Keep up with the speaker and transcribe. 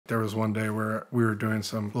There was one day where we were doing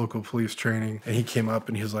some local police training, and he came up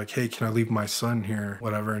and he was like, hey, can I leave my son here?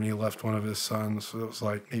 Whatever. And he left one of his sons. So it was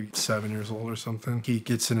like maybe 7 years old or something. He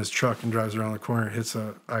gets in his truck and drives around the corner, hits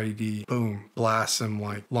a IED, boom, blasts him,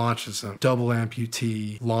 like launches him.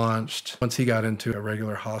 Double-Amputee, launched. Once he got into a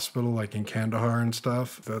regular hospital, like in Kandahar and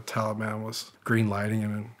stuff, the Taliban was green lighting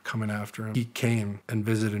him and coming after him. He came and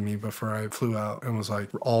visited me before I flew out and was like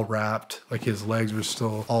all wrapped, like his legs were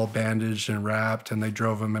still all bandaged and wrapped, and they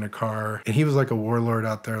drove him in a car. And he was like a warlord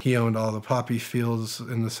out there. He owned all the poppy fields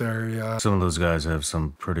in this area. Some of those guys have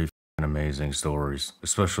some pretty amazing stories,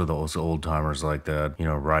 especially those old timers like that, you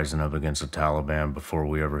know, rising up against the Taliban before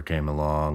we ever came along.